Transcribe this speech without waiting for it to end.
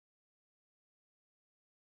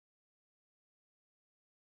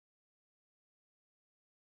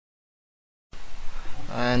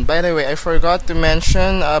And by the way, I forgot to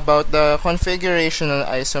mention about the configurational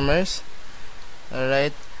isomers.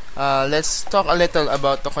 Alright, let's talk a little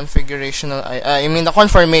about the the conformational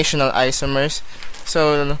isomers.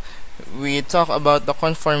 So we talk about the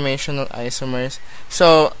conformational isomers.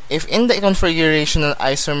 So if in the configurational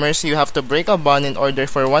isomers you have to break a bond in order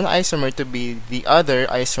for one isomer to be the other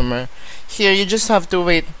isomer, here you just have to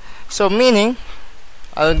wait. So meaning,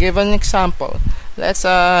 I'll give an example. Let's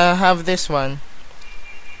have this one.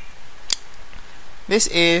 This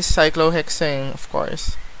is cyclohexane, of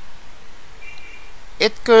course.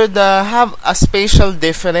 It could have a spatial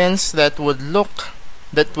difference that would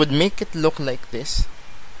make it look like this,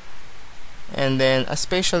 and then a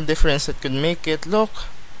spatial difference that could make it look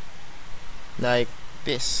like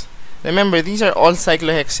this. Remember, these are all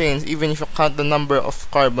cyclohexanes. Even if you count the number of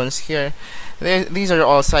carbons here, these are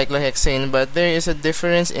all cyclohexane, but there is a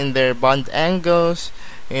difference in their bond angles,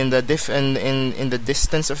 in the in the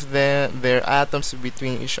distance of their atoms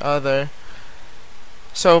between each other.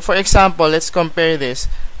 So for example, let's compare this.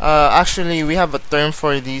 Actually, we have a term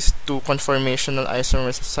for these two conformational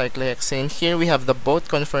isomers of cyclohexane. Here we have the boat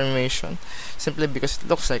conformation, simply because it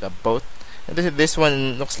looks like a boat. And this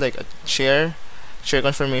one looks like a chair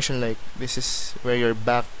conformation, like this is where your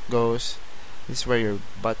back goes, this is where your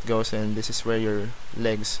butt goes, and this is where your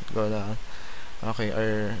legs go down, okay,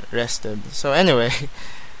 are rested. So anyway,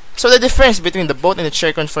 so the difference between the boat and the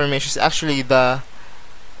chair conformation is actually this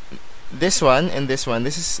one and this one.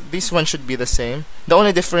 This one should be the same. The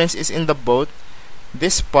only difference is in the boat,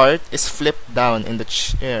 this part is flipped down in the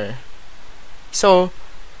chair. So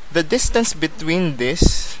the distance between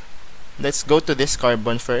this, let's go to this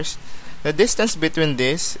carbon first. The distance between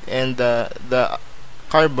this and the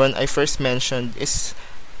carbon I first mentioned is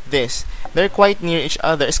this. They're quite near each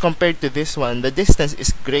other as compared to this one. The distance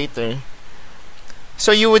is greater.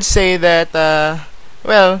 So you would say that,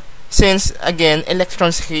 well, since again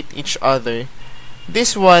electrons hate each other,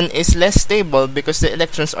 this one is less stable because the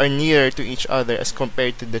electrons are nearer to each other as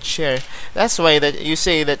compared to the chair. That's why that you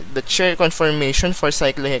say that the chair conformation for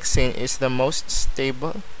cyclohexane is the most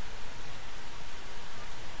stable.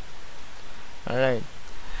 Alright,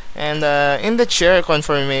 and in the chair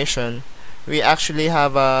conformation, we actually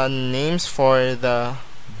have names for the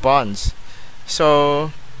bonds.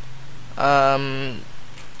 So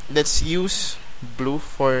let's use blue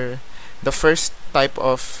for the first type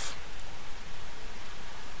of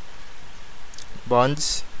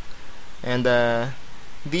bonds, and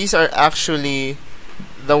these are actually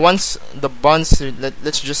the bonds.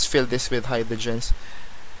 Let's just fill this with hydrogens.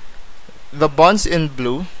 The bonds in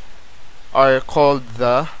blue are called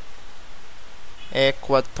the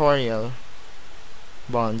equatorial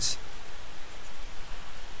bonds,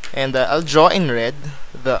 and I'll draw in red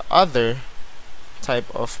the other type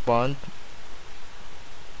of bond.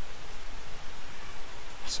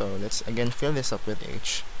 So let's again fill this up with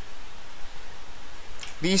H.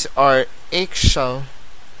 These are axial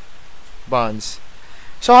bonds.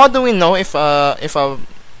 So how do we know if a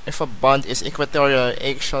bond is equatorial or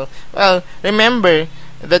axial? Well, remember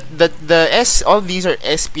that all these are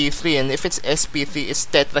sp3, and if it's sp3, it's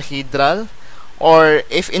tetrahedral. Or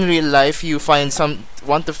if in real life you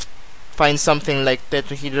want to find something like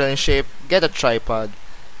tetrahedral in shape, get a tripod.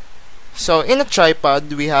 So in a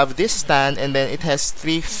tripod, we have this stand, and then it has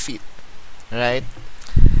 3 feet, right?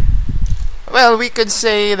 Well, we could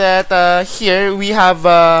say that here we have,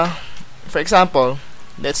 for example,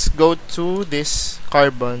 let's go to this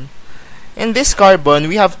carbon. In this carbon,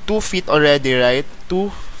 we have 2 feet already, right? 2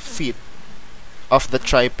 feet of the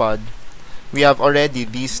tripod. We have already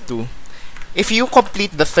these two. If you put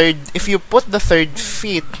the third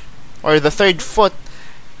feet or the third foot,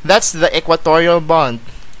 that's the equatorial bond.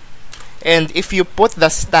 And if you put the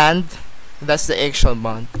stand, that's the axial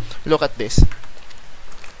bond. Look at this.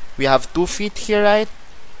 We have 2 feet here, right?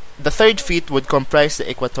 The third feet would comprise the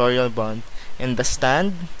equatorial bond, and the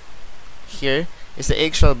stand here is the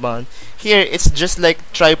axial bond. Here, it's just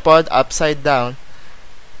like tripod upside down.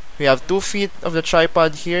 We have 2 feet of the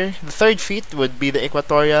tripod here. The third feet would be the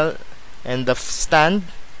equatorial, and the stand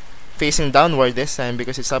facing downward this time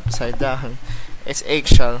because it's upside down. It's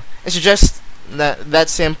axial. It's just that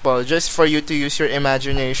simple, just for you to use your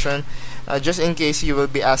imagination, just in case you will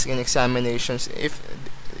be asked in examinations if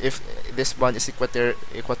this bond is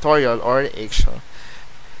equatorial or axial.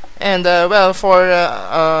 And well, for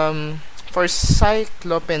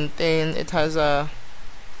cyclopentane, it has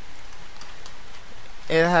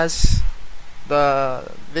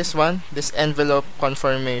this envelope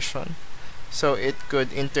conformation, so it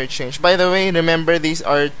could interchange. By the way, remember, these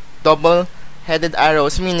are double-headed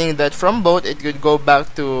arrows, meaning that from both it could go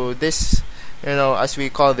back to this you know, as we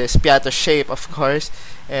call this Piato shape, of course,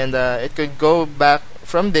 and it could go back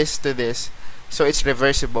from this to this. So it's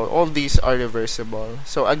reversible. All these are reversible.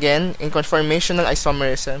 So again, in conformational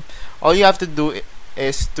isomerism, all you have to do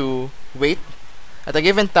is to wait. At a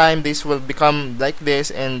given time, this will become like this,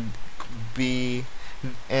 and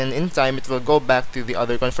in time it will go back to the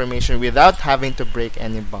other conformation without having to break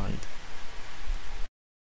any bond.